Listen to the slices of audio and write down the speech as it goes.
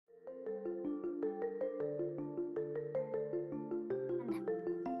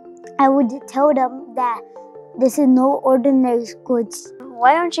I would tell them that this is no ordinary school.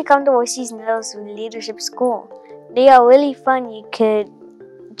 Why don't you come to Cisneros Leadership School? They are really fun. You could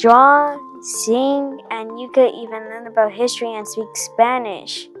draw, sing, and you could even learn about history and speak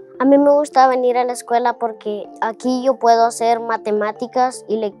Spanish. A mí me gusta venir a la escuela porque aquí yo puedo hacer matemáticas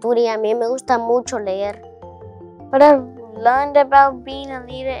y lectura y a mí me gusta mucho leer. What I've learned about being a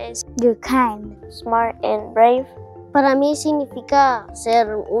leader is You're kind, smart, and brave. Para mí significa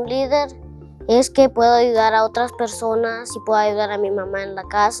ser un líder es que puedo ayudar a otras personas y puedo ayudar a mi mamá en la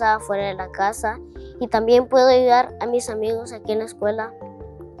casa, fuera de la casa y también puedo ayudar a mis amigos aquí en la escuela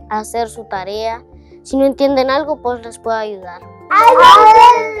a hacer su tarea. Si no entienden algo, pues les puedo ayudar. I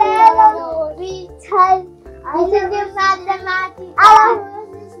love because I can do mathematics. I love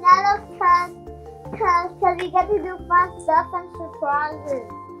Cisneros because we get to do fun stuff and surprises.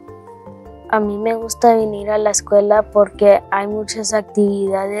 A mí me gusta venir a la escuela porque hay muchas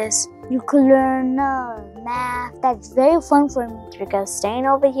actividades. You could learn math. That's very fun for me. Because staying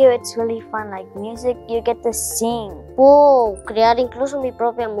over here, it's really fun. Like music, you get to sing. Puedo crear incluso mi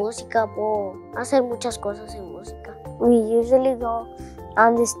propia música, puedo hacer muchas cosas en música. We usually go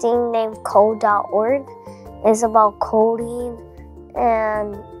on this thing named code.org. It's about coding,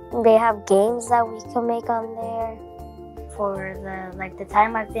 and they have games that we can make on there. For the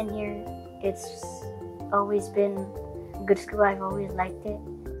time I've been here, it's always been a good school. I've always liked it.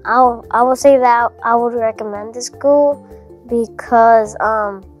 I will say that I would recommend the school because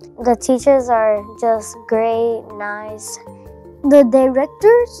the teachers are just great, nice. The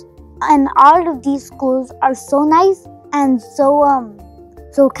directors and all of these schools are so nice and so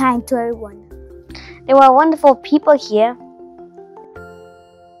kind to everyone. There were wonderful people here.